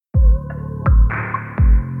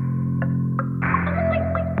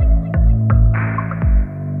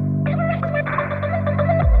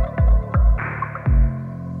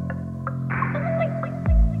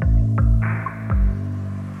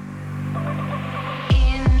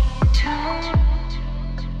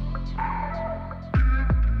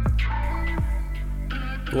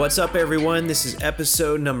What's up, everyone? This is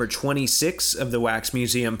episode number 26 of the Wax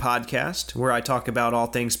Museum podcast, where I talk about all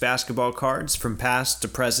things basketball cards from past to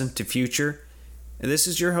present to future. And this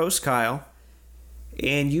is your host, Kyle.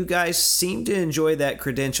 And you guys seemed to enjoy that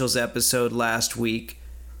credentials episode last week.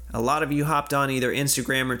 A lot of you hopped on either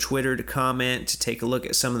Instagram or Twitter to comment, to take a look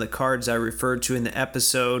at some of the cards I referred to in the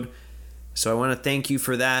episode. So I want to thank you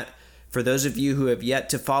for that. For those of you who have yet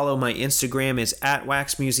to follow, my Instagram is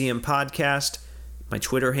 @WaxMuseumPodcast. My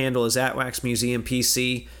Twitter handle is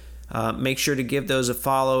 @WaxMuseumPC. Make sure to give those a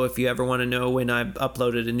follow if you ever want to know when I've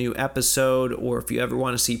uploaded a new episode, or if you ever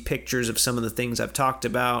want to see pictures of some of the things I've talked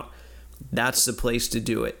about. That's the place to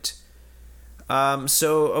do it.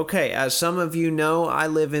 Okay, as some of you know, I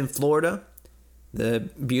live in Florida, the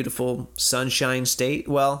beautiful Sunshine State.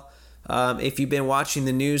 Well, if you've been watching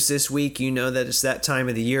the news this week, you know that it's that time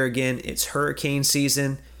of the year again. It's hurricane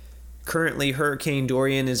season. Currently, Hurricane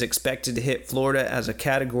Dorian is expected to hit Florida as a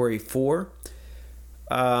Category 4.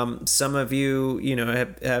 Some of you,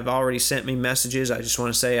 have already sent me messages. I just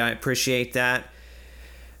want to say I appreciate that.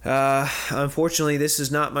 Unfortunately, this is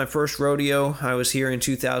not my first rodeo. I was here in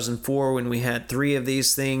 2004 when we had 3 of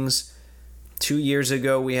these things. 2 years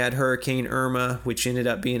ago, we had Hurricane Irma, which ended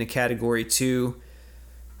up being a Category 2.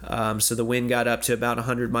 So the wind got up to about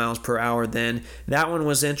 100 miles per hour then. That one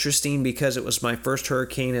was interesting because it was my first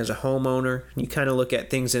hurricane as a homeowner. You kind of look at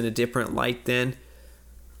things in a different light then.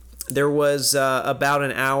 There was about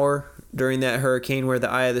an hour during that hurricane where the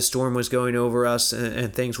eye of the storm was going over us,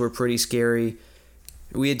 and things were pretty scary.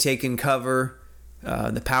 We had taken cover.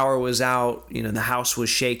 The power was out. The house was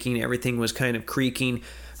shaking. Everything was kind of creaking.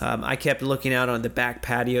 I kept looking out on the back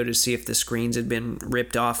patio to see if the screens had been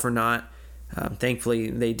ripped off or not. Thankfully,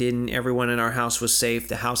 they didn't. Everyone in our house was safe.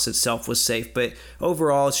 The house itself was safe. But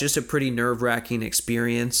overall, it's just a pretty nerve-wracking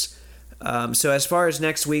experience. So as far as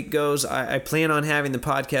next week goes, I plan on having the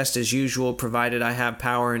podcast as usual, provided I have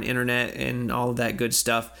power and internet and all of that good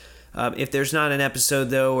stuff. If there's not an episode,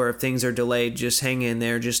 though, or if things are delayed, just hang in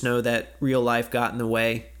there. Just know that real life got in the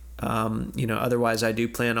way. Otherwise, I do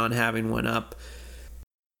plan on having one up.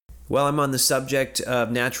 Well, I'm on the subject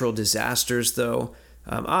of natural disasters, though.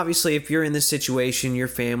 Obviously, if you're in this situation, your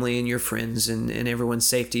family and your friends and everyone's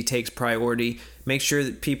safety takes priority. Make sure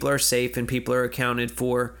that people are safe and people are accounted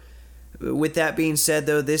for. With that being said,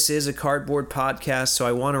 though, this is a cardboard podcast, so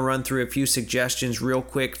I want to run through a few suggestions real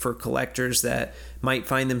quick for collectors that might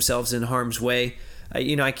find themselves in harm's way.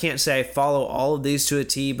 I can't say I follow all of these to a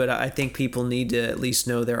T, but I think people need to at least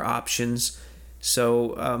know their options.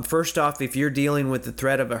 So first off, if you're dealing with the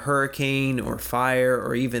threat of a hurricane or fire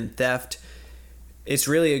or even theft, it's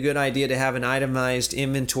really a good idea to have an itemized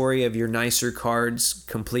inventory of your nicer cards,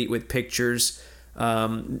 complete with pictures.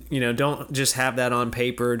 Don't just have that on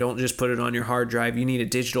paper. Don't just put it on your hard drive. You need a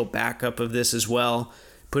digital backup of this as well.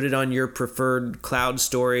 Put it on your preferred cloud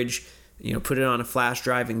storage. Put it on a flash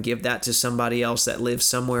drive and give that to somebody else that lives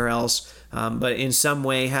somewhere else. But in some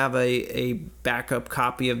way, have a backup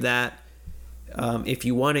copy of that. If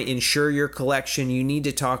you want to insure your collection, you need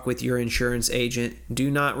to talk with your insurance agent. Do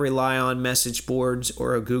not rely on message boards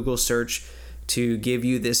or a Google search to give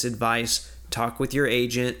you this advice. Talk with your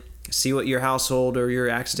agent, see what your household or your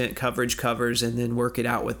accident coverage covers, and then work it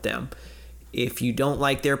out with them. If you don't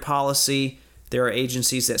like their policy, there are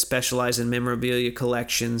agencies that specialize in memorabilia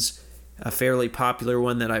collections. A fairly popular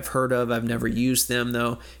one that I've heard of, I've never used them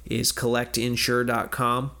though, is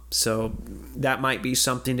collectinsure.com. So that might be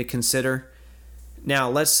something to consider.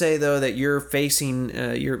 Now, let's say, though, that you're facing,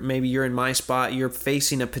 maybe you're in my spot, you're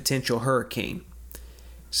facing a potential hurricane.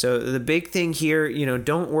 So the big thing here,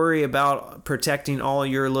 don't worry about protecting all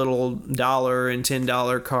your little $1 and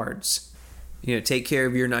 $10 cards. Take care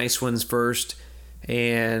of your nice ones first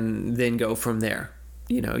and then go from there.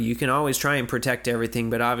 You can always try and protect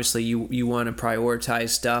everything, but obviously you want to prioritize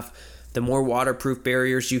stuff. The more waterproof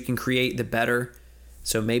barriers you can create, the better.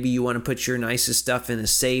 So maybe you want to put your nicest stuff in a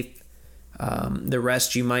safe. The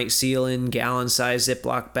rest you might seal in gallon-sized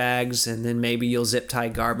Ziploc bags, and then maybe you'll zip-tie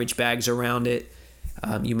garbage bags around it.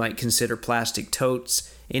 You might consider plastic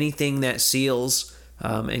totes, anything that seals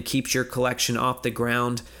and keeps your collection off the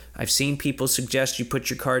ground. I've seen people suggest you put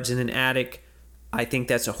your cards in an attic. I think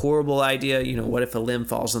that's a horrible idea. What if a limb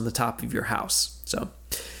falls on the top of your house? So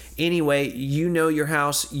anyway, you know your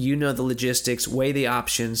house, you know the logistics, weigh the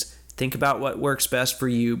options, think about what works best for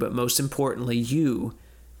you, but most importantly, you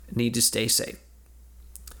need to stay safe.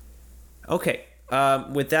 Okay,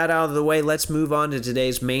 with that out of the way, let's move on to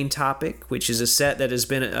today's main topic, which is a set that has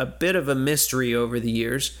been a bit of a mystery over the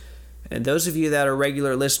years. And those of you that are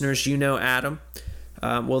regular listeners, you know Adam.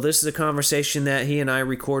 Well, this is a conversation that he and I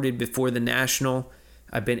recorded before the National.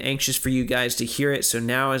 I've been anxious for you guys to hear it, so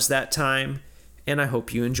now is that time, and I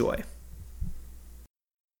hope you enjoy.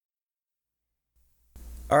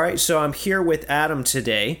 All right, so I'm here with Adam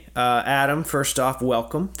today. Adam, first off,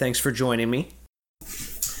 welcome. Thanks for joining me.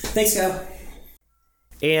 Thanks, Kyle.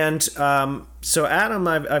 And so, Adam,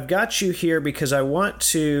 I've got you here because I want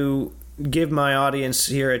to give my audience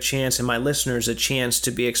here a chance and my listeners a chance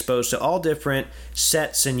to be exposed to all different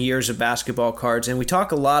sets and years of basketball cards. And we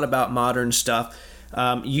talk a lot about modern stuff.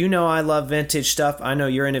 You know I love vintage stuff. I know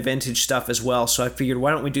you're into vintage stuff as well, so I figured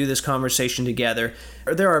why don't we do this conversation together.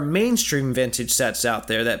 There are mainstream vintage sets out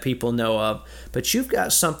there that people know of, but you've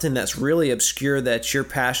got something that's really obscure that you're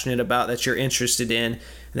passionate about, that you're interested in,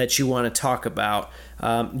 that you want to talk about.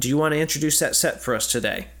 Do you want to introduce that set for us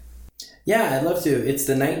today? Yeah, I'd love to. It's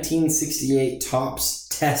the 1968 Topps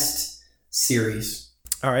Test Series.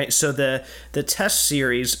 All right, so the Test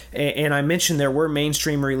Series, and I mentioned there were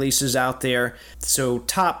mainstream releases out there. So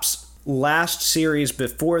Topps' last series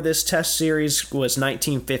before this Test Series was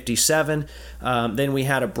 1957. Then we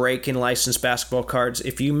had a break in licensed basketball cards.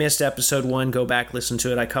 If you missed episode 1, go back, listen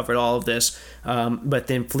to it. I covered all of this. But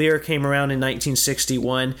then Fleer came around in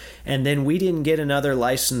 1961, and then we didn't get another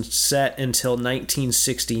licensed set until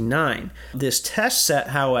 1969. This Test set,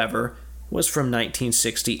 however, was from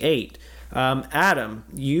 1968. Adam,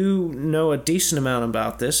 you know a decent amount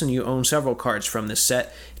about this, and you own several cards from this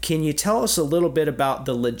set. Can you tell us a little bit about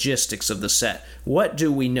the logistics of the set? What do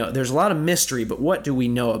we know? There's a lot of mystery, but what do we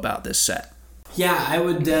know about this set? Yeah, I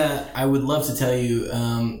would love to tell you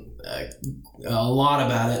a lot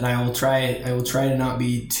about it, and I will try to not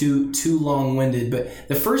be too long-winded. But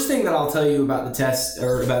the first thing that I'll tell you about the test,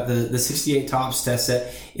 or about the 68 Topps Test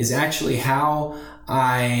set, is actually how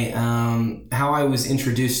I was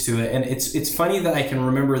introduced to it. And it's funny that I can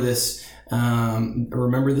remember this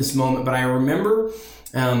moment, but I remember,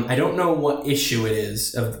 I don't know what issue it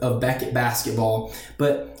is of Beckett Basketball,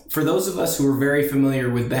 but for those of us who are very familiar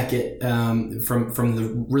with Beckett, from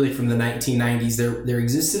the 1990s, there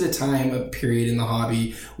existed a period in the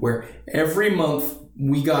hobby where every month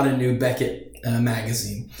we got a new Beckett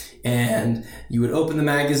magazine, and you would open the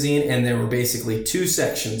magazine and there were basically two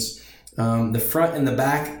sections. The front and the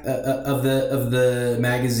back of the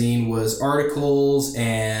magazine was articles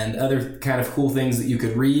and other kind of cool things that you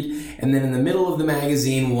could read, and then in the middle of the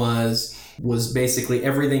magazine was basically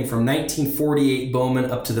everything from 1948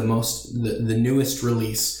 Bowman up to the newest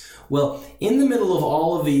release. Well, in the middle of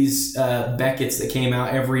all of these Beckett's that came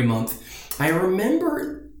out every month, I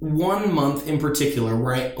remember one month in particular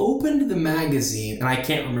where I opened the magazine, and I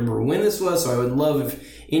can't remember when this was, so I would love if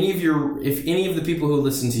any of the people who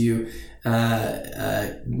listen to you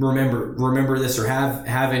remember this or have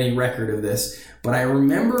any record of this. But I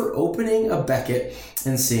remember opening a Beckett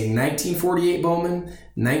and seeing 1948 Bowman,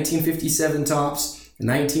 1957 Topps,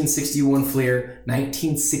 1961 Fleer,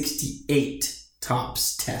 1968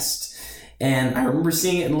 Topps Test. And I remember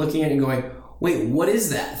seeing it and looking at it and going, wait, what is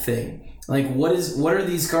that thing? Like, what are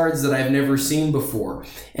these cards that I've never seen before?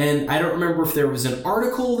 And I don't remember if there was an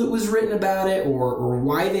article that was written about it or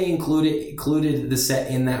why they included the set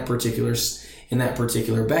in that particular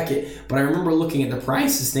Beckett. But I remember looking at the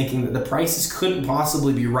prices, thinking that the prices couldn't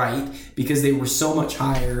possibly be right because they were so much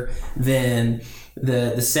higher than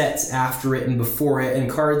the sets after it and before it. And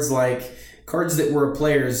cards that were a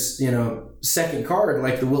player's, second card,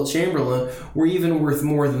 like the Wilt Chamberlain, were even worth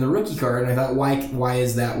more than the rookie card. And I thought, why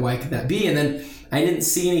is that? Why could that be? And then I didn't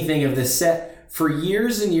see anything of this set for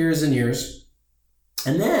years and years and years.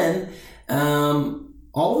 And then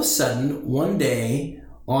all of a sudden, one day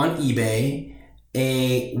on eBay,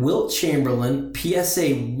 a Wilt Chamberlain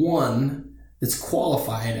PSA 1 that's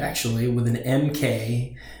qualified actually with an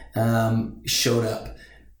MK showed up.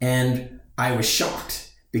 And I was shocked.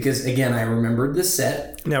 Because again, I remembered the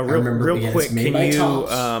set. Now, real quick, can you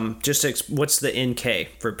what's the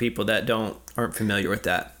NK for people that aren't familiar with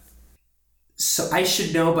that? So I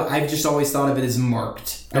should know, but I've just always thought of it as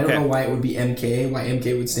marked. I don't know why it would be MK, why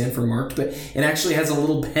MK would stand for marked, but it actually has a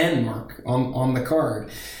little pen mark on the card.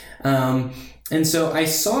 And so I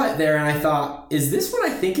saw it there and I thought, is this what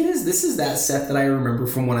I think it is? This is that set that I remember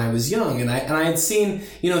from when I was young. And I had seen,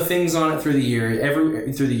 things on it through the years.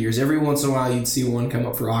 Every once in a while you'd see one come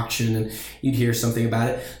up for auction and you'd hear something about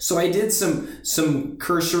it. So I did some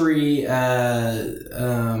cursory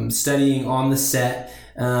studying on the set.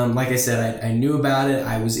 Like I said, I knew about it.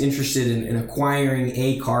 I was interested in acquiring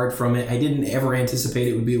a card from it. I didn't ever anticipate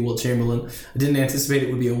it would be a Wilt Chamberlain. I didn't anticipate it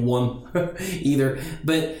would be a 1 either.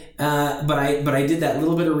 But I did that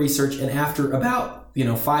little bit of research, and after about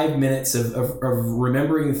 5 minutes of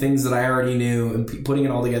remembering things that I already knew and putting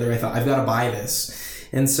it all together, I thought, I've got to buy this.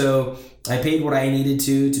 And so I paid what I needed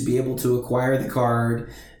to be able to acquire the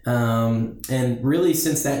card. And really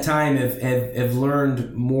since that time have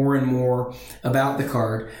learned more and more about the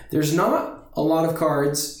card. There's not a lot of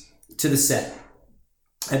cards to the set.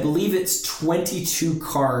 I believe it's 22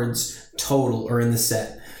 cards total are in the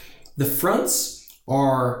set. The fronts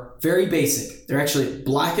are very basic. They're actually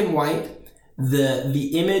black and white.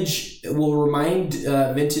 The image will remind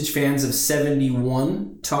vintage fans of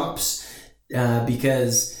 71 Topps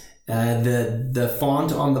because the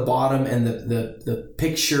font on the bottom and the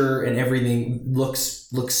picture and everything looks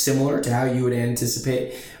similar to how you would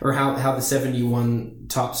anticipate, or how the 71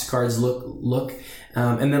 Topps cards look.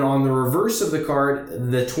 And then on the reverse of the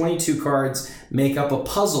card, the 22 cards make up a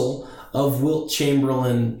puzzle of Wilt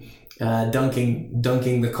Chamberlain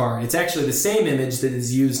dunking the card. It's actually the same image that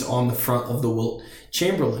is used on the front of the Wilt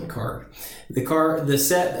Chamberlain card. The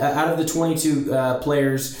set out of the 22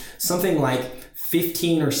 players, something like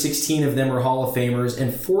 15 or 16 of them are Hall of Famers,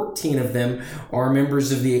 and 14 of them are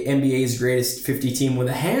members of the NBA's Greatest 50 team, with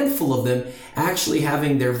a handful of them actually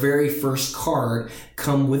having their very first card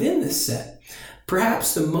come within this set.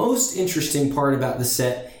 Perhaps the most interesting part about the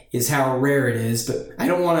set is how rare it is, but I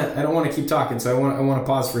don't want to keep talking, so I want to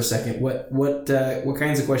pause for a second. What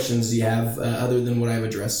kinds of questions do you have other than what I've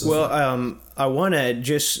addressed so far? I want to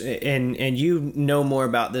just, and you know more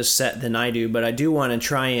about this set than I do, but I do want to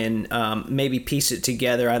try and maybe piece it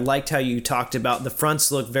together. I liked how you talked about the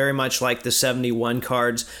fronts look very much like the 71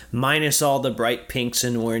 cards, minus all the bright pinks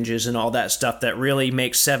and oranges and all that stuff that really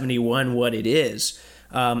makes 71 what it is.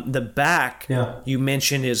 The back, you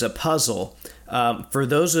mentioned, is a puzzle. For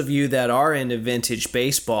those of you that are into vintage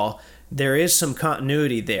baseball, there is some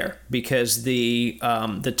continuity there, because the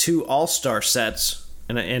two All-Star sets,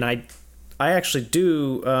 and I actually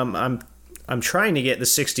do, I'm trying to get the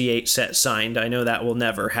 68 set signed. I know that will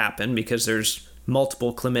never happen because there's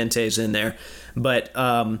multiple Clementes in there, but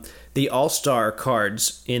the All-Star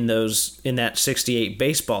cards in that 68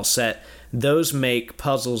 baseball set, those make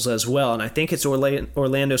puzzles as well. And I think it's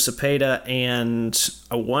Orlando Cepeda and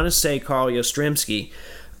I want to say Carl Yastrzemski.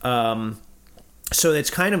 So it's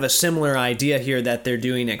kind of a similar idea here that they're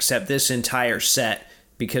doing, except this entire set,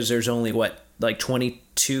 because there's only,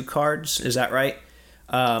 22 cards? Is that right?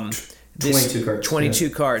 22 cards. 22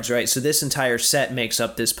 cards, right? So this entire set makes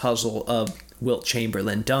up this puzzle of Wilt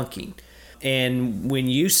Chamberlain dunking. And when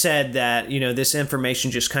you said that, this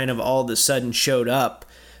information just kind of all of a sudden showed up,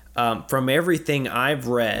 from everything I've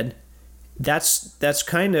read, that's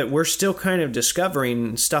kind of, we're still kind of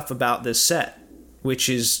discovering stuff about this set, which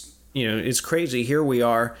is, it's crazy. Here we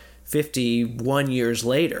are 51 years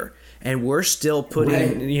later, and we're still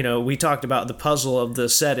putting, we talked about the puzzle of the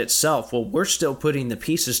set itself. Well, we're still putting the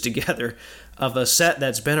pieces together of a set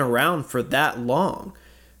that's been around for that long.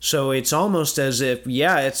 So it's almost as if,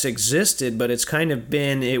 it's existed, but it's kind of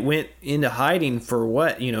it went into hiding for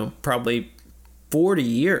probably 40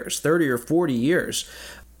 years, 30 or 40 years,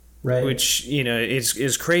 right? Which,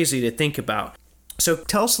 is crazy to think about. So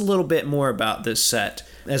tell us a little bit more about this set.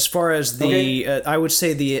 As far as I would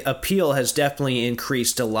say the appeal has definitely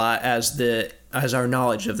increased a lot as our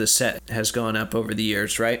knowledge of the set has gone up over the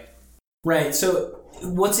years, right? Right. So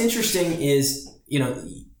what's interesting is,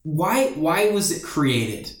 why was it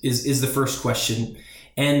created is the first question.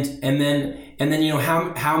 And then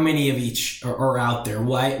how many of each are out there?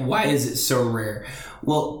 Why is it so rare?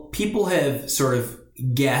 Well, people have sort of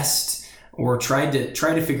guessed or tried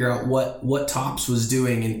to figure out what Topps was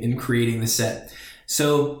doing in creating the set.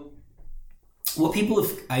 So what people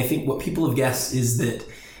have guessed is that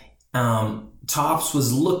Topps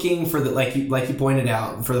was looking for like you pointed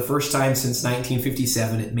out, for the first time since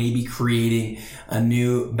 1957, it may be creating a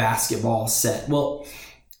new basketball set. Well,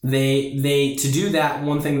 They to do that,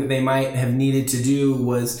 one thing that they might have needed to do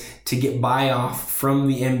was to get buy-off from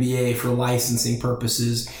the NBA for licensing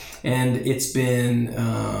purposes, and it's been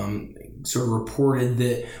sort of reported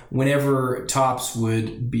that whenever Topps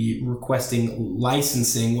would be requesting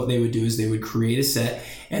licensing, what they would do is they would create a set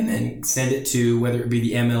and then send it to, whether it be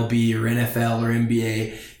the MLB or NFL or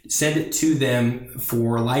NBA, send it to them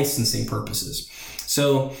for licensing purposes.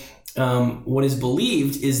 So what is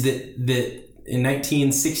believed is that in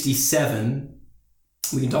 1967,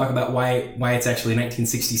 we can talk about why it's actually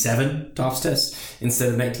 1967 Topps test instead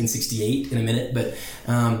of 1968 in a minute. But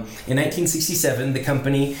in 1967, the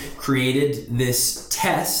company created this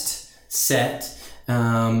test set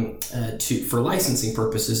for licensing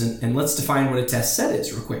purposes. And let's define what a test set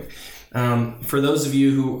is real quick. For those of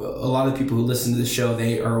you a lot of the people who listen to the show,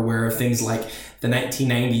 they are aware of things like the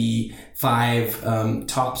 1995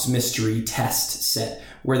 Topps Mystery Test set,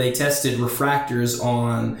 where they tested refractors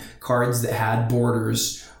on cards that had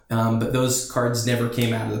borders but those cards never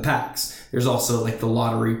came out of the packs. There's also like the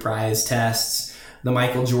lottery prize tests, the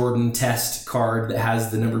Michael Jordan test card that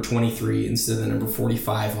has the number 23 instead of the number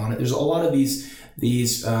 45 on it. There's a lot of these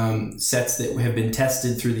sets that have been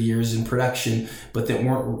tested through the years in production, but that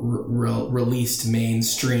weren't released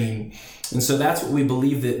mainstream. And so that's what we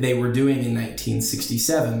believe that they were doing in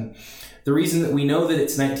 1967. The reason that we know that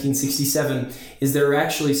it's 1967 is there are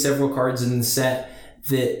actually several cards in the set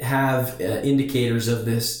that have indicators of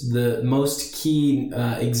this. The most key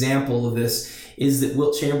example of this is that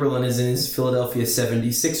Wilt Chamberlain is in his Philadelphia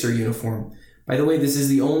 76er uniform. By the way, this is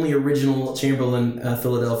the only original Wilt Chamberlain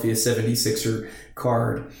Philadelphia 76er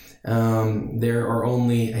card. There are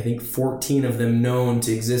only, I think, 14 of them known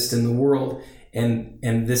to exist in the world, and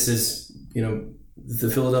this is, the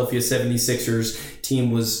Philadelphia 76ers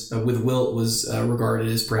team was, with Wilt, was regarded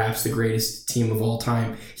as perhaps the greatest team of all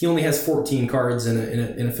time. He only has 14 cards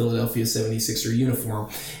in a Philadelphia 76er uniform,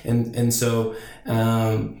 and so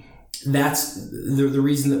that's the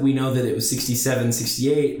reason that we know that it was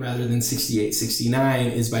 67-68 rather than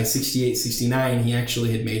 68-69 is by 68-69 he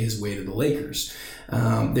actually had made his way to the Lakers.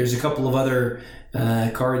 There's a couple of other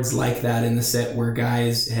cards like that in the set where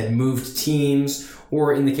guys had moved teams,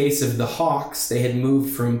 or in the case of the Hawks, they had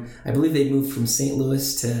moved from, I believe they moved from St.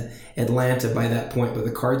 Louis to Atlanta by that point, but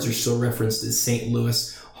the cards are still referenced as St.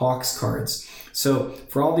 Louis Hawks cards. So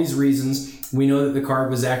for all these reasons, we know that the card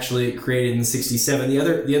was actually created in 67. The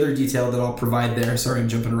other detail that I'll provide there, sorry I'm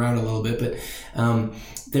jumping around a little bit, but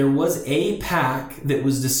there was a pack that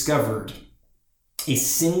was discovered, a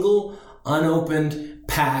single unopened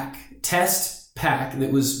test pack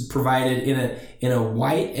that was provided in a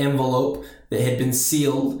white envelope that had been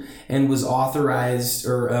sealed and was authorized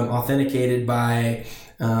or authenticated by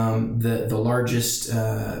the largest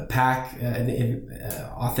pack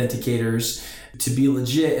authenticators to be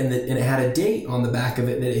legit, and it had a date on the back of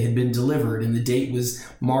it that it had been delivered, and the date was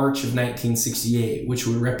March of 1968, which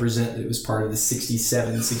would represent that it was part of the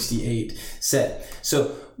 67-68 set.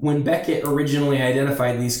 So when Beckett originally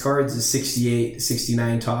identified these cards as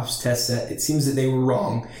 68-69 Topps test set, it seems that they were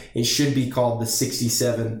wrong. It should be called the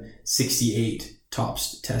 67-68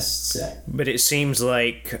 Topps test set. But it seems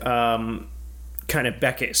like kind of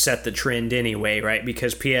Beckett set the trend anyway, right?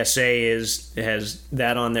 Because PSA has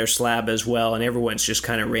that on their slab as well, and everyone's just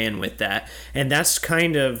kind of ran with that. And that's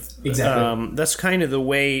kind of that's kind of the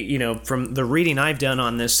way, from the reading I've done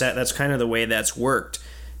on this set, that's kind of the way that's worked.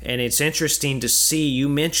 And it's interesting to see, you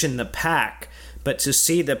mentioned the pack, but to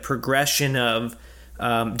see the progression of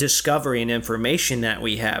discovery and information that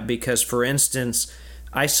we have. Because, for instance,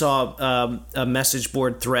 I saw a message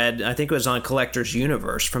board thread, I think it was on Collector's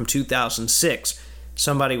Universe from 2006.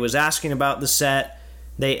 Somebody was asking about the set.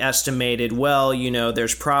 They estimated,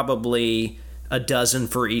 there's probably a dozen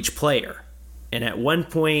for each player. And at one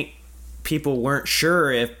point, people weren't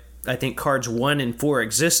sure if, I think, cards 1 and 4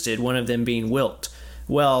 existed, one of them being Wilt.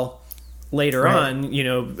 Well, later on,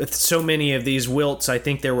 so many of these Wilts, I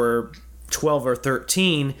think there were 12 or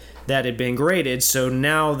 13 that had been graded, so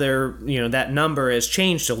now that number has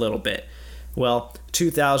changed a little bit. Well,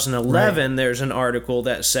 2011, there's an article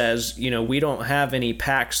that says, we don't have any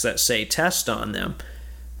packs that say test on them.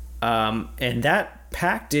 And that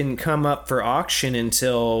pack didn't come up for auction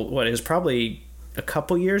until, it was probably a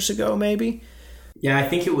couple years ago, maybe? Yeah, I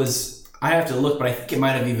think it was, I have to look, but I think it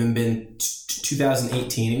might have even been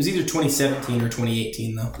 2018. It was either 2017 or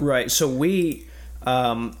 2018, though. Right, so we...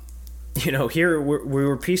 here we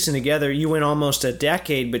were piecing together, you went almost a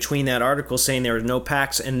decade between that article saying there were no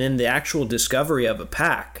packs and then the actual discovery of a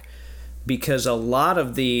pack, because a lot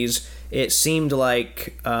of these, it seemed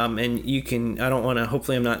like, and you can, I don't want to,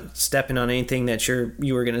 hopefully I'm not stepping on anything that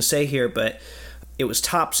you were going to say here, but it was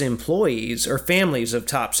Topps employees or families of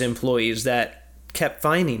Topps employees that kept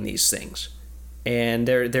finding these things, and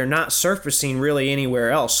they're not surfacing really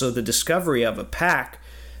anywhere else. So the discovery of a pack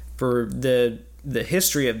for the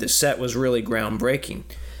history of this set was really groundbreaking.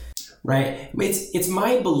 Right. It's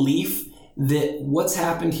my belief that what's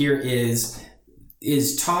happened here is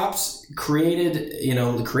Topps created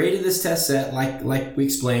this test set like we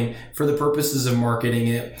explained for the purposes of marketing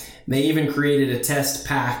it. They even created a test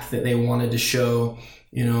pack that they wanted to show,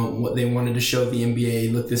 what they wanted to show the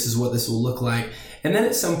NBA. Look, this is what this will look like. And then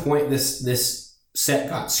at some point this set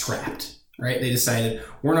got scrapped, right? They decided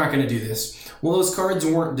we're not going to do this. Well, those cards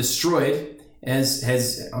weren't destroyed. as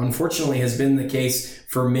has unfortunately has been the case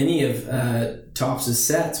for many of Topps'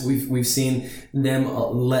 sets. We've seen them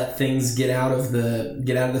let things get out of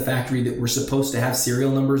the factory that were supposed to have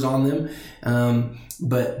serial numbers on them,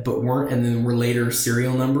 but weren't, and then were later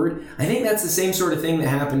serial numbered. I think that's the same sort of thing that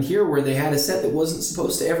happened here, where they had a set that wasn't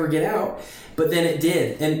supposed to ever get out, but then it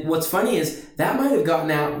did. And what's funny is that might have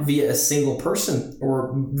gotten out via a single person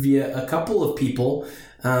or via a couple of people.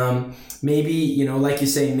 Maybe, like you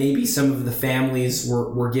say, maybe some of the families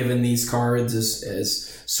were given these cards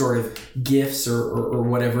as sort of gifts or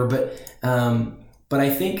whatever. But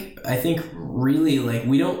I think really, like,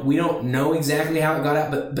 we don't know exactly how it got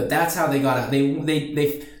out, but that's how they got out.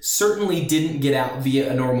 They certainly didn't get out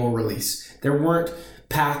via a normal release. There weren't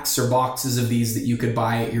packs or boxes of these that you could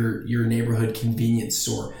buy at your neighborhood convenience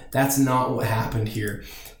store. That's not what happened here.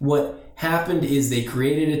 What happened is they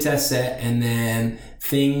created a test set, and then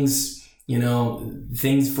things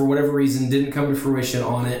for whatever reason didn't come to fruition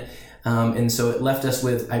on it. And so it left us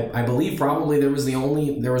with, I believe probably there was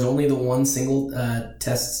only the one single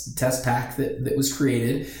test pack that was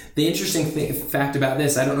created. The interesting fact about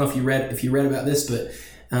this, I don't know if you read about this, but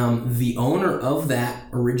the owner of that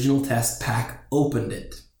original test pack opened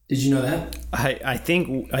it. Did you know that? I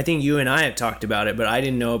think you and I have talked about it, but I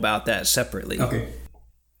didn't know about that separately. Okay.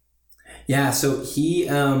 Yeah, so he,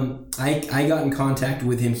 I got in contact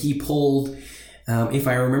with him. He pulled, if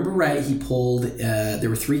I remember right, there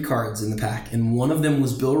were 3 cards in the pack, and one of them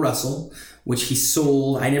was Bill Russell, which he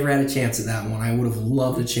sold. I never had a chance at that one. I would have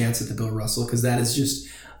loved a chance at the Bill Russell, because that is just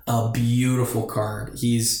a beautiful card.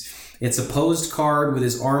 It's a posed card with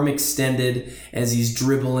his arm extended as he's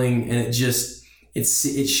dribbling, and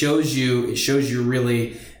it shows you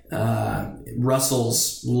really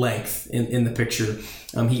Russell's length in the picture.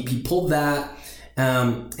 He pulled that.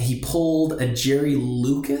 He pulled a Jerry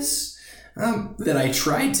Lucas that I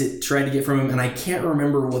tried to get from him, and I can't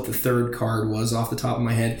remember what the third card was off the top of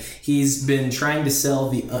my head. He's been trying to sell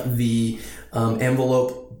the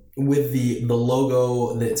envelope with the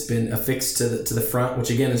logo that's been affixed to the front, which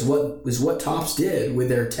again is what Topps did with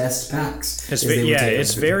their test packs.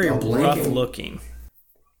 It's very rough looking.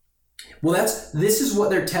 Well, this is what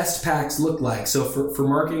their test packs look like. So for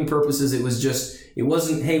marketing purposes, it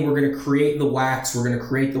wasn't, hey, we're going to create the wax, we're going to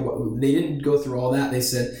create they didn't go through all that. They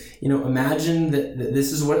said, imagine that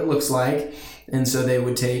this is what it looks like. And so they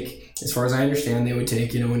would take, as far as I understand,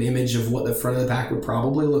 an image of what the front of the pack would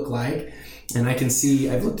probably look like. And I can see,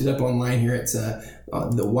 I've looked it up online here. It's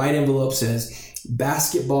the white envelope says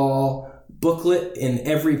basketball booklet in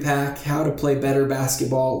every pack, how to play better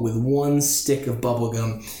basketball with one stick of bubble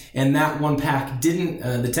gum. And that one pack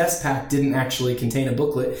the test pack didn't actually contain a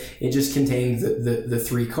booklet. It just contained the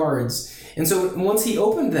 3 cards. And so once he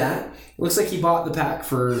opened that, it looks like he bought the pack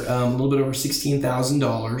for a little bit over $16,000,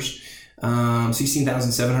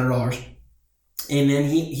 $16,700. And then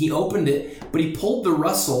he opened it, but he pulled the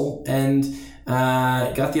Russell and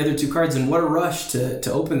got the other 2 cards. And what a rush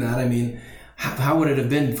to open that. I mean, how would it have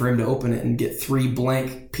been for him to open it and get 3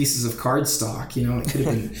 blank pieces of cardstock? It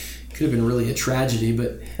could have been really a tragedy.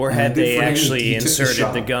 But or had they actually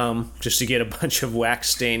inserted the gum just to get a bunch of wax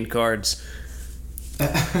stained cards?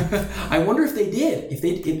 I wonder if they did. If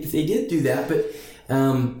they did do that,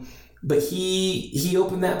 but he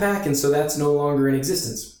opened that pack, and so that's no longer in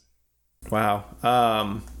existence. Wow,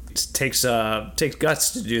 it takes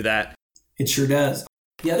guts to do that. It sure does.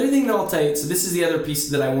 The other thing that I'll tell you, so this is the other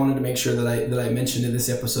piece that I wanted to make sure that I mentioned in this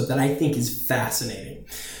episode that I think is fascinating.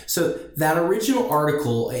 So that original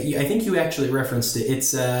article, I think you actually referenced it.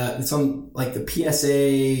 It's on like the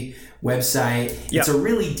PSA website. Yep. It's a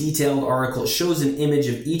really detailed article. It shows an image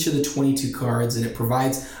of each of the 22 cards, and it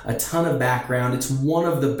provides a ton of background. It's one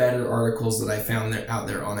of the better articles that I found out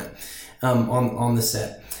there on it, on the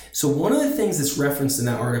set. So one of the things that's referenced in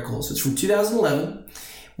that article, so it's from 2011.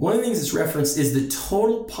 One of the things that's referenced is the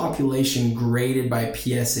total population graded by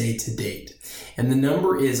PSA to date. And the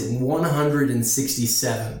number is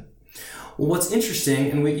 167. Well, what's interesting,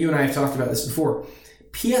 and you and I have talked about this before,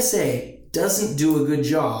 PSA doesn't do a good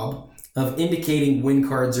job of indicating when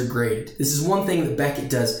cards are graded. This is one thing that Beckett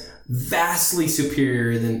does vastly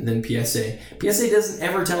superior than PSA. PSA doesn't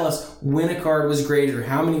ever tell us when a card was graded or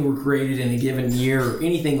how many were graded in a given year or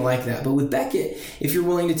anything like that. But with Beckett, if you're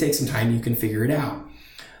willing to take some time, you can figure it out.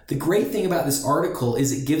 The great thing about this article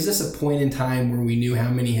is it gives us a point in time where we knew how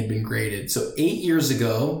many had been graded. So 8 years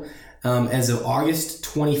ago, as of August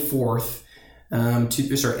 24th,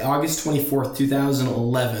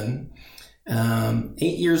 2011,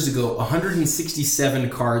 8 years ago, 167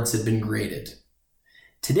 cards had been graded.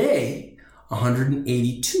 Today,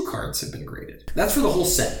 182 cards have been graded. That's for the whole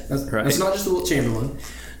set. That's not just the Wilt Chamberlain.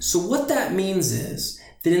 So what that means is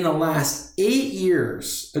that in the last 8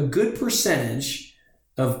 years, a good percentage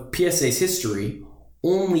of PSA's history,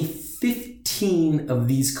 only 15 of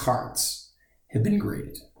these cards have been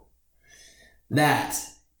graded. That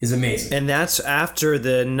is amazing. And that's after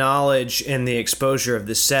the knowledge and the exposure of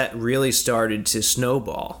the set really started to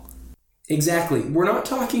snowball. Exactly. We're not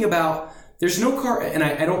talking about, there's no card, and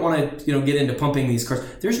I don't want to get into pumping these cards.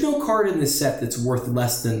 There's no card in this set that's worth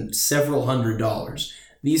less than several $100s.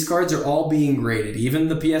 These cards are all being graded, even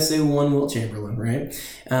the PSA 1 Wilt Chamberlain, right?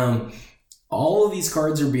 All of these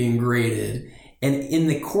cards are being graded, and in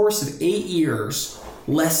the course of 8 years,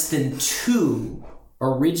 less than 2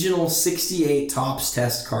 original 68 Topps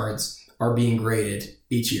test cards are being graded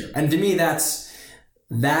each year. And to me, that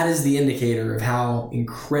is the indicator of how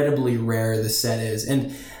incredibly rare the set is.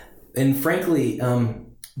 And frankly,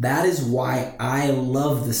 that is why I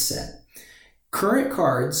love the set. Current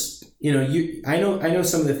cards, I know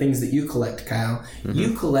some of the things that you collect, Kyle. Mm-hmm.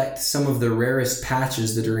 You collect some of the rarest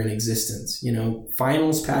patches that are in existence.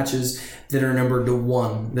 Finals patches that are numbered to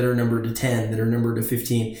 1, that are numbered to 10, that are numbered to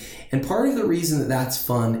 15. And part of the reason that that's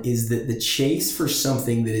fun is that the chase for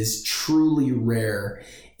something that is truly rare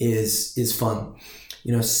is fun.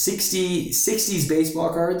 60s baseball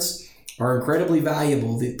cards are incredibly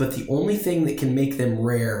valuable, but the only thing that can make them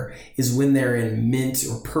rare is when they're in mint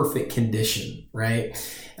or perfect condition, right?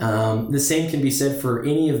 The same can be said for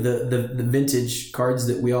any of the vintage cards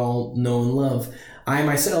that we all know and love. I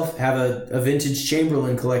myself have a vintage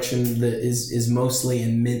Chamberlain collection that is mostly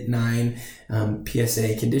in mint 9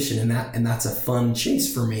 PSA condition, and that's a fun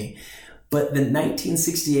chase for me. But the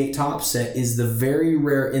 1968 Topps set is the very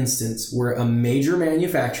rare instance where a major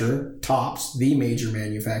manufacturer, Topps, the major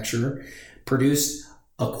manufacturer, produced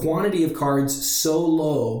a quantity of cards so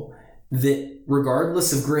low that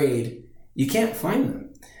regardless of grade, you can't find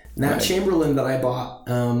them. And that Chamberlain that I bought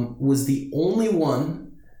was the only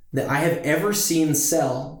one that I have ever seen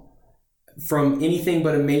sell from anything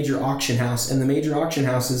but a major auction house. And the major auction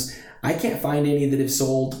houses, I can't find any that have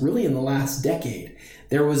sold really in the last decade.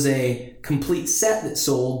 There was a complete set that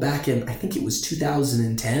sold back in, I think it was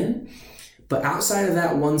 2010. But outside of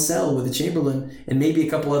that one sell with the Chamberlain and maybe a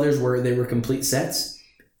couple others where they were complete sets,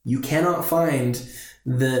 you cannot find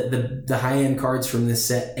the high-end cards from this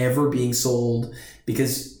set ever being sold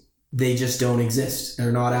because they just don't exist.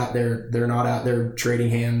 They're not out there. They're not out there trading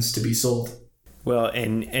hands to be sold. Well,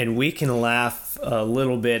 and we can laugh a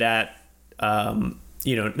little bit at,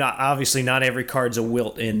 not every card's a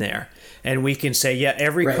Wilt in there. And we can say, yeah,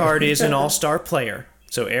 every card is an all-star player.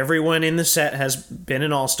 So everyone in the set has been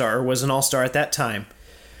an all-star or was an all-star at that time.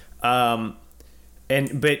 There are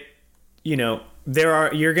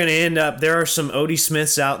some Odie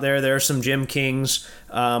Smiths out there. There are some Jim Kings.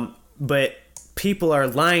 But people are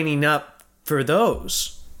lining up for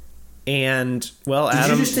those. And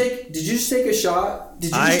Adam, did you just take a shot? Did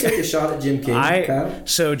you just take a shot at Jim King?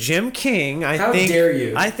 So Jim King, How dare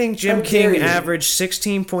you? I think Jim King averaged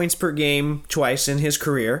 16 points per game twice in his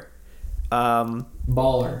career.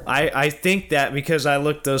 Baller. I think that because I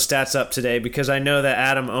looked those stats up today because I know that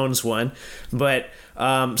Adam owns one, but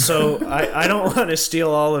so I don't want to steal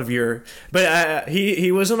all of your. But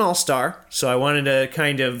he was an all-star, so I wanted to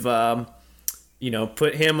kind of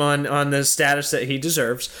put him on the status that he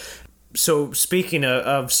deserves. So speaking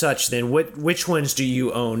of such, then which ones do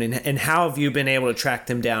you own, and how have you been able to track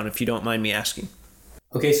them down, if you don't mind me asking?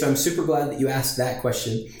 Okay, so I'm super glad that you asked that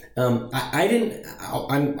question. I'll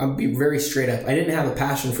be very straight up. I didn't have a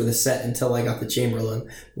passion for the set until I got the Chamberlain.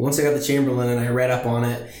 Once I got the Chamberlain and I read up on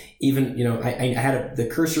it, even I had the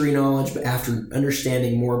cursory knowledge, but after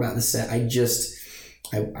understanding more about the set, it's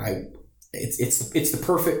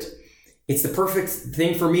the perfect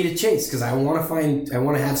thing for me to chase because I want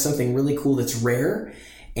to have something really cool that's rare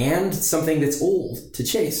and something that's old to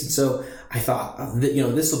chase. And so I thought that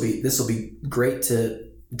this will be great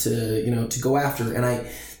to go after. And I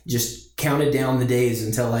just counted down the days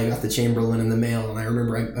until I got the Chamberlain in the mail. And I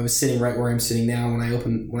remember I was sitting right where I'm sitting now when I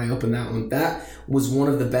opened that one. That was one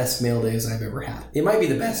of the best mail days I've ever had. It might be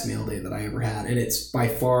the best mail day that I ever had, and it's by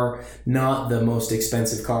far not the most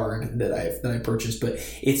expensive card that I purchased, but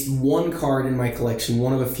it's one card in my collection,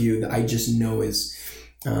 one of a few that I just know is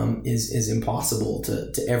impossible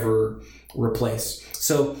to ever replace.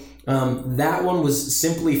 So that one was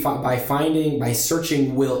simply by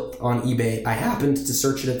searching Wilt on eBay. I happened to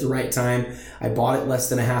search it at the right time. I bought it less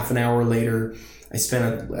than a half an hour later. I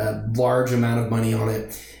spent a large amount of money on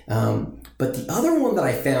it. But the other one that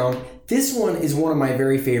I found, this one is one of my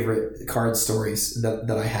very favorite card stories that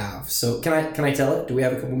I have. So can I tell it? Do we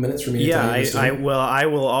have a couple minutes for me to tell you the story? I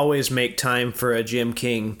will always make time for a Jim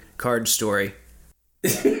King card story.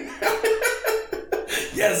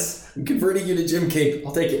 Yes, I'm converting you to Jim King.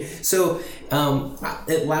 I'll take it. So at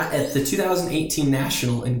the 2018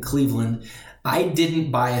 National in Cleveland, I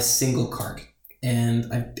didn't buy a single card.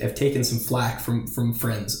 And I've taken some flack from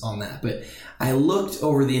friends on that. But I looked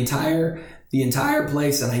over the entire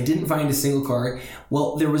place and I didn't find a single card.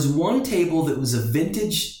 Well, there was one table that was a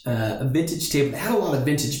vintage table that had a lot of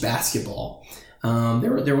vintage basketball.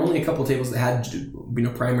 There were only a couple of tables that had,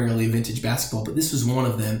 primarily vintage basketball, but this was one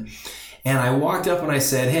of them. And I walked up and I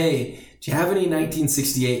said, "Hey, do you have any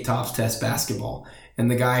 1968 Topps Test basketball?"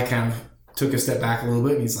 And the guy kind of took a step back a little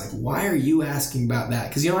bit and he's like, "Why are you asking about that?"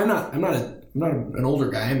 Because I'm not an older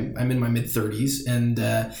guy. I'm in my mid 30s, and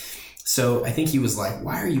so I think he was like,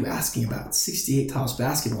 "Why are you asking about 68 Topps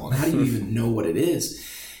basketball? And how do you even know what it is?"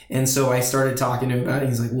 And so I started talking to him about it.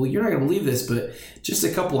 He's like, "Well, you're not going to believe this, but just a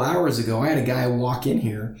couple hours ago, I had a guy walk in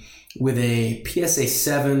here with a PSA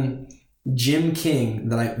 7 Jim King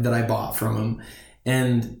that I bought from him.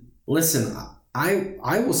 And listen, I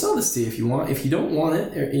will sell this to you if you want. If you don't want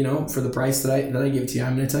it, for the price that I give it to you,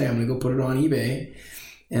 I'm going to tell you, I'm going to go put it on eBay,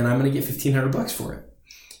 and I'm going to get $1,500 for it."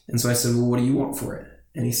 And so I said, "Well, what do you want for it?"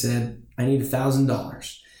 And he said, "I need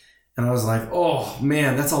 $1,000. And I was like, "Oh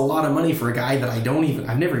man, that's a lot of money for a guy that I've never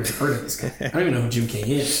even heard of this guy. I don't even know who Jim King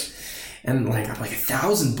is." And I'm like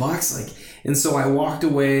 $1,000, and so I walked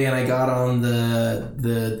away and I got on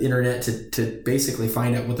the internet to basically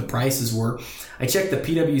find out what the prices were. I checked the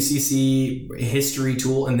PWCC history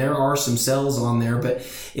tool, and there are some sales on there, but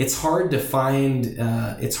it's hard to find.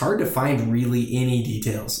 It's hard to find really any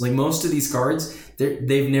details. Like most of these cards,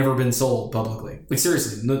 they've never been sold publicly. Like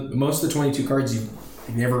seriously, most of the 22 cards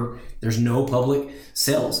there's no public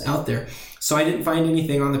sales out there. So I didn't find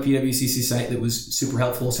anything on the PWCC site that was super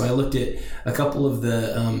helpful. So I looked at a couple of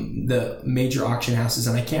the major auction houses,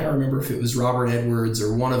 and I can't remember if it was Robert Edwards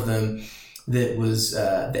or one of them that was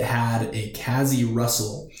that had a Cazzie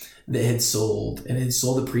Russell that had sold, and it had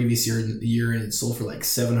sold the previous year, and it sold for like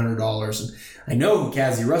 $700. And I know who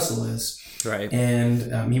Cazzie Russell is. Right.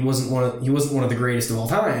 And he wasn't one of the greatest of all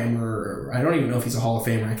time, or I don't even know if he's a Hall of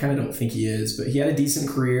Famer. I kind of don't think he is, but he had a decent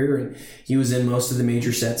career, and he was in most of the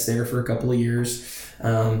major sets there for a couple of yeyears.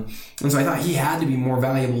 And so I thought he had to be more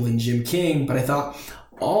valuable than Jim King, but I thought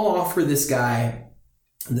I'll offer this guy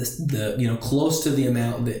close to the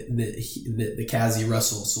amount that the Cazzie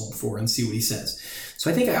Russell sold for and see what he says. So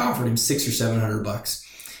I think I offered him $600 or $700.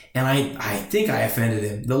 And I think I offended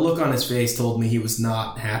him. The look on his face told me he was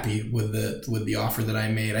not happy with the offer that I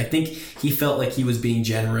made. I think he felt like he was being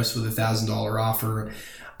generous with a $1,000 offer.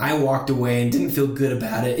 I walked away and didn't feel good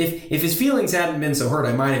about it. If his feelings hadn't been so hurt,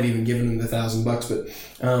 I might have even given him the $1,000. But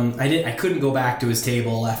I couldn't go back to his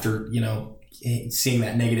table after seeing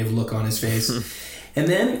that negative look on his face. And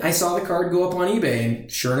then I saw the card go up on eBay,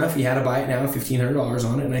 and sure enough, he had to buy it now, $1,500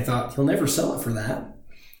 on it. And I thought he'll never sell it for that.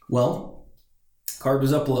 Well, card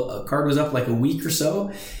was up like a week or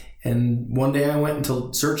so, and one day I went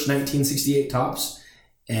to search 1968 Topps,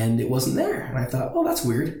 and it wasn't there. And I thought, oh, that's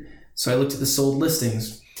weird. So I looked at the sold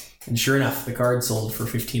listings, and sure enough, the card sold for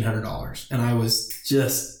 $1,500. And I was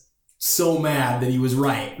just so mad that he was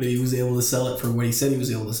right, that he was able to sell it for what he said he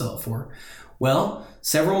was able to sell it for. Well,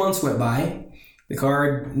 several months went by. The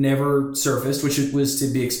card never surfaced, which was to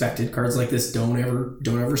be expected. Cards like this don't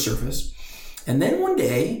ever surface. And then one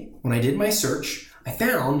day, when I did my search, I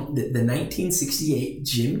found that the 1968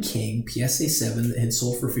 Jim King PSA 7 that had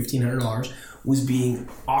sold for $1,500 was being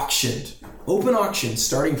auctioned. Open auction,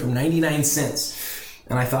 starting from 99 cents.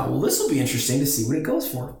 And I thought, well, this will be interesting to see what it goes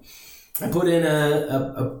for. I put in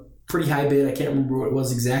a pretty high bid. I can't remember what it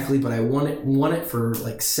was exactly, but I won it for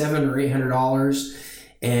like $700 or $800.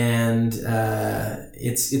 And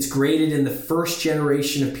it's graded in the first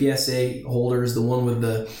generation of PSA holders, the one with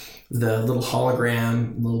the little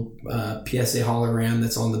hologram, PSA hologram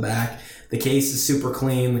that's on the back. The case is super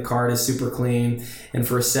clean. The card is super clean. And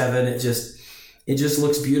for a 7, it just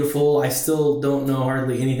looks beautiful. I still don't know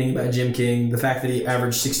hardly anything about Jim King. The fact that he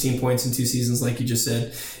averaged 16 points in 2 seasons, like you just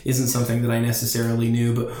said, isn't something that I necessarily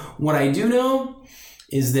knew. But what I do know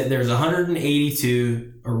is that there's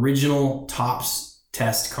 182 original Topps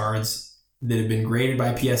Test cards that have been graded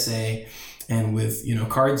by PSA, and with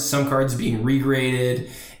some cards being regraded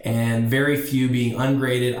and very few being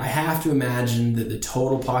ungraded. I have to imagine that the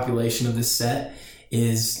total population of this set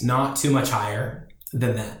is not too much higher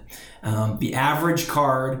than that. The average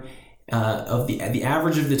card of the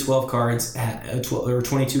average of the 12 cards,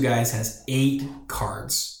 22 guys, has 8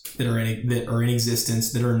 cards that are in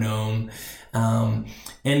existence, that are known,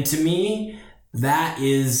 and to me, that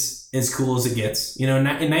is as cool as it gets. In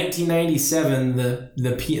 1997,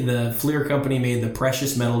 the Fleer company made the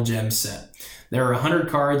Precious Metal Gems set. There are 100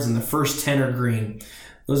 cards and the first 10 are green.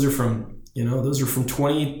 Those are from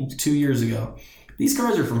 22 years ago. These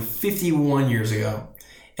cards are from 51 years ago.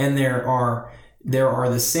 And there are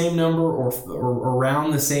the same number or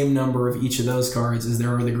around the same number of each of those cards as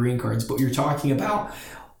there are the green cards. But you're talking about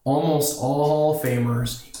almost all Hall of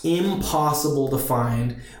Famers, impossible to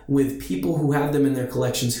find, with people who have them in their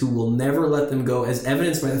collections who will never let them go, as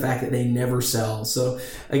evidenced by the fact that they never sell. So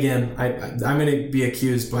again, I'm going to be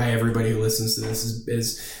accused by everybody who listens to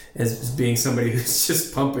this as being somebody who's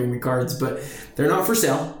just pumping the cards, but they're not for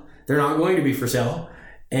sale. They're not going to be for sale.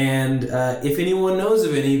 And if anyone knows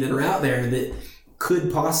of any that are out there that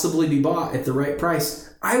could possibly be bought at the right price,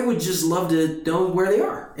 I would just love to know where they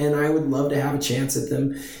are, and I would love to have a chance at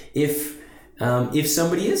them. If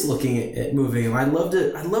somebody is looking at moving them, I'd love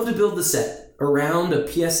to build the set around a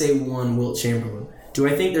PSA 1 Wilt Chamberlain. Do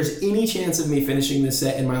I think there's any chance of me finishing this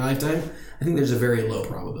set in my lifetime? I think there's a very low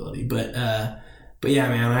probability. But yeah,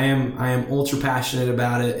 man, I am ultra passionate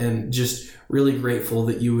about it, and just really grateful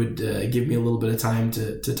that you would give me a little bit of time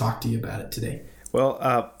to talk to you about it today.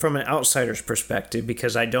 Well, from an outsider's perspective,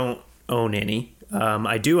 because I don't own any,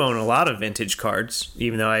 I do own a lot of vintage cards,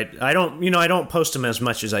 even though I don't post them as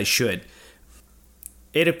much as I should.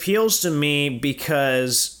 It appeals to me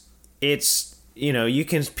because it's,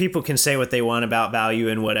 people can say what they want about value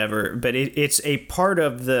and whatever, but it's a part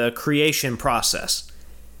of the creation process.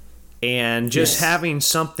 And just having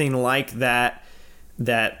something like that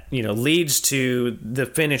leads to the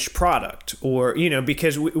finished product, or,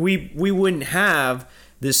 because we wouldn't have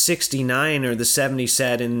the 69 or the 70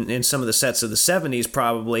 set in some of the sets of the 70s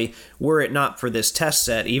probably, were it not for this test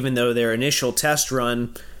set, even though their initial test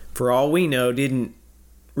run, for all we know, didn't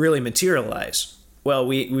really materialize.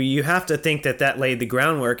 Well, you have to think that laid the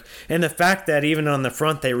groundwork, and the fact that even on the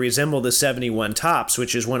front they resemble the 71 Topps,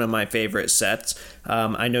 which is one of my favorite sets.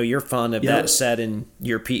 I know you're fond of that set, and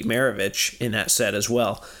you're Pete Maravich in that set as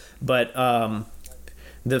well. But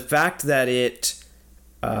the fact that it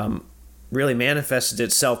really manifested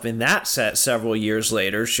itself in that set several years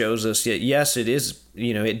later shows us that, yes, it is,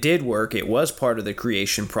 it did work. It was part of the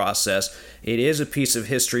creation process. It is a piece of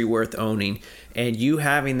history worth owning. And you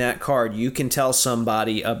having that card, you can tell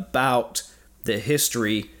somebody about the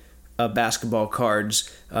history of basketball cards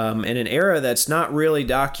in an era that's not really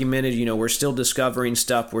documented. We're still discovering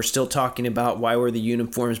stuff. We're still talking about why were the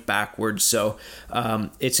uniforms backwards. So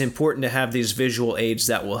it's important to have these visual aids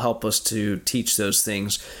that will help us to teach those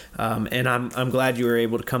things. And I'm glad you were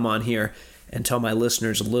able to come on here and tell my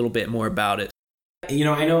listeners a little bit more about it.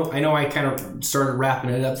 I know I kind of started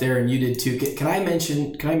wrapping it up there, and you did too. Can I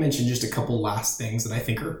mention just a couple last things that I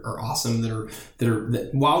think are awesome,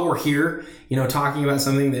 that while we're here, talking about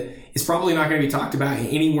something that is probably not going to be talked about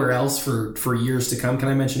anywhere else for years to come. Can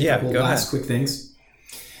I mention a couple last quick things?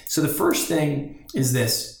 So the first thing is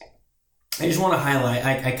this. I just want to highlight,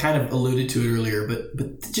 I kind of alluded to it earlier, but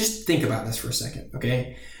just think about this for a second,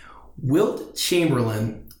 okay? Wilt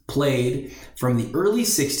Chamberlain played from the early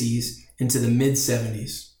 60s into the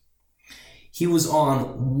mid-70s. He was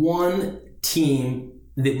on one team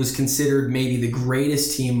that was considered maybe the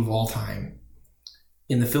greatest team of all time,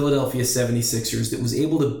 in the Philadelphia 76ers, that was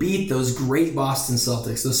able to beat those great Boston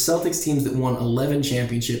Celtics, those Celtics teams that won 11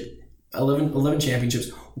 championships.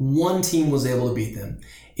 One team was able to beat them.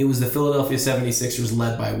 It was the Philadelphia 76ers,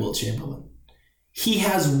 led by Wilt Chamberlain. He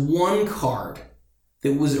has one card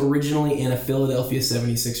that was originally in a Philadelphia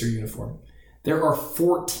 76er uniform. There are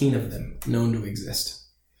 14 of them known to exist.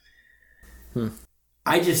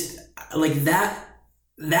 I just,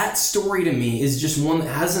 that story to me is just one that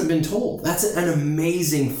hasn't been told. That's an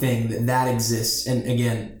amazing thing that exists. And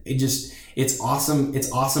again, it's awesome.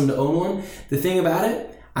 It's awesome to own one. The thing about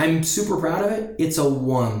it, I'm super proud of it. It's a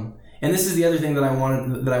 1. And this is the other thing that I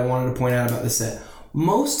wanted to point out about the set.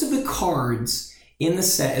 Most of the cards in the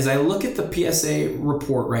set, as I look at the PSA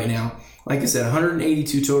report right now, like I said,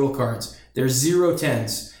 182 total cards. There's 0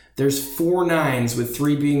 10s. There's 4 9s, with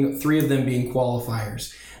 3 of them being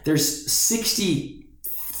qualifiers. There's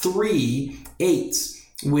 63 8s,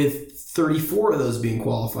 with 34 of those being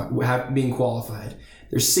qualified.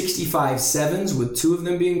 There's 65 7s, with 2 of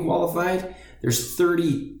them being qualified. There's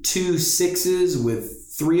 32 6s,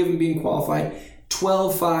 with 3 of them being qualified.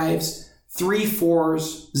 12 5s, 3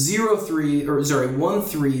 4s, 1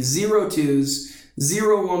 3, 0 2s,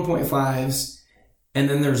 0 1.5s. And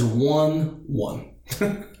then there's 1 1.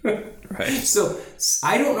 Right. So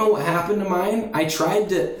I don't know what happened to mine. I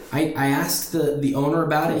asked the owner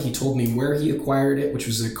about it. He told me where he acquired it, which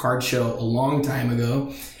was a card show a long time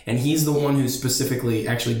ago. And he's the one who specifically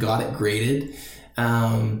actually got it graded.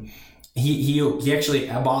 He actually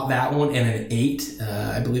bought that one and an 8.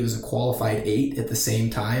 I believe it was a qualified 8 at the same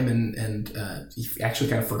time, and he actually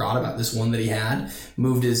kind of forgot about this one that he had.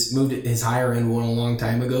 Moved his higher end one a long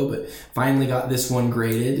time ago, but finally got this one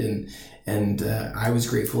graded, and I was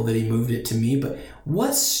grateful that he moved it to me. But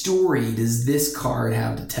what story does this card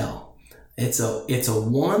have to tell? It's a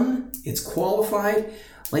 1. It's qualified.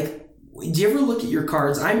 Like, do you ever look at your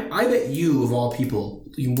cards? I bet you, of all people,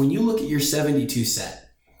 when you look at your 72 set,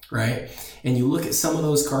 right? And you look at some of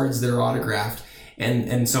those cards that are autographed,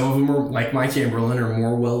 and some of them are, like my Chamberlain, are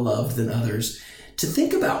more well-loved than others. To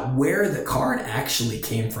think about where the card actually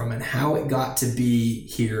came from and how it got to be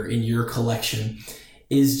here in your collection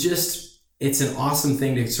is just, it's an awesome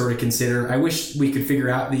thing to sort of consider. I wish we could figure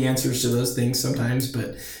out the answers to those things sometimes,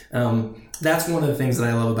 but that's one of the things that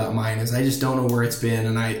I love about mine is I just don't know where it's been,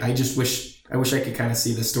 and I just wish I could kind of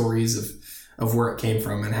see the stories of where it came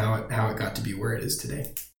from and how it got to be where it is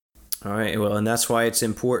today. All right, well, and that's why it's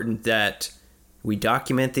important that we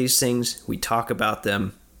document these things, we talk about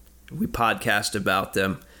them, we podcast about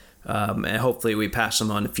them, and hopefully we pass them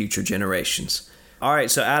on to future generations. All right,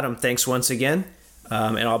 so Adam, thanks once again,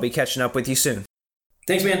 and I'll be catching up with you soon.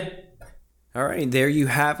 Thanks, man. All right, there you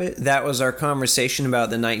have it. That was our conversation about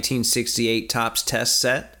the 1968 Topps test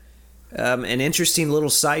set. An interesting little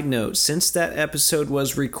side note, since that episode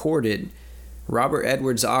was recorded, Robert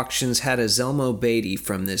Edwards Auctions had a Zelmo Beatty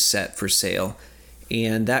from this set for sale,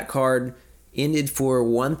 and that card ended for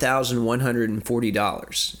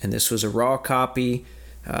 $1,140. And this was a raw copy.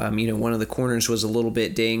 One of the corners was a little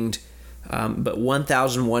bit dinged, but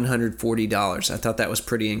 $1,140. I thought that was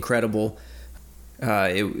pretty incredible.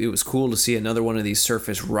 It was cool to see another one of these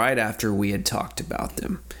surface right after we had talked about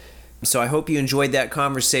them. So I hope you enjoyed that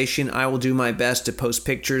conversation. I will do my best to post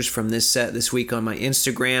pictures from this set this week on my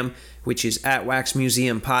Instagram, which is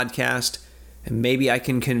 @WaxMuseumPodcast. And maybe I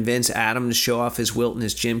can convince Adam to show off his Wilt and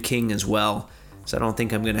his Jim King as well. So I don't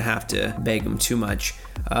think I'm going to have to beg him too much.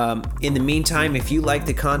 In the meantime, if you like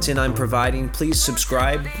the content I'm providing, please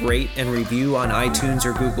subscribe, rate, and review on iTunes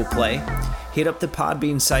or Google Play. Hit up the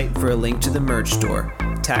Podbean site for a link to the merch store.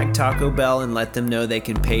 Tag Taco Bell and let them know they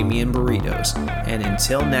can pay me in burritos. And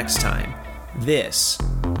until next time, this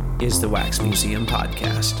is the Wax Museum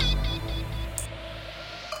Podcast.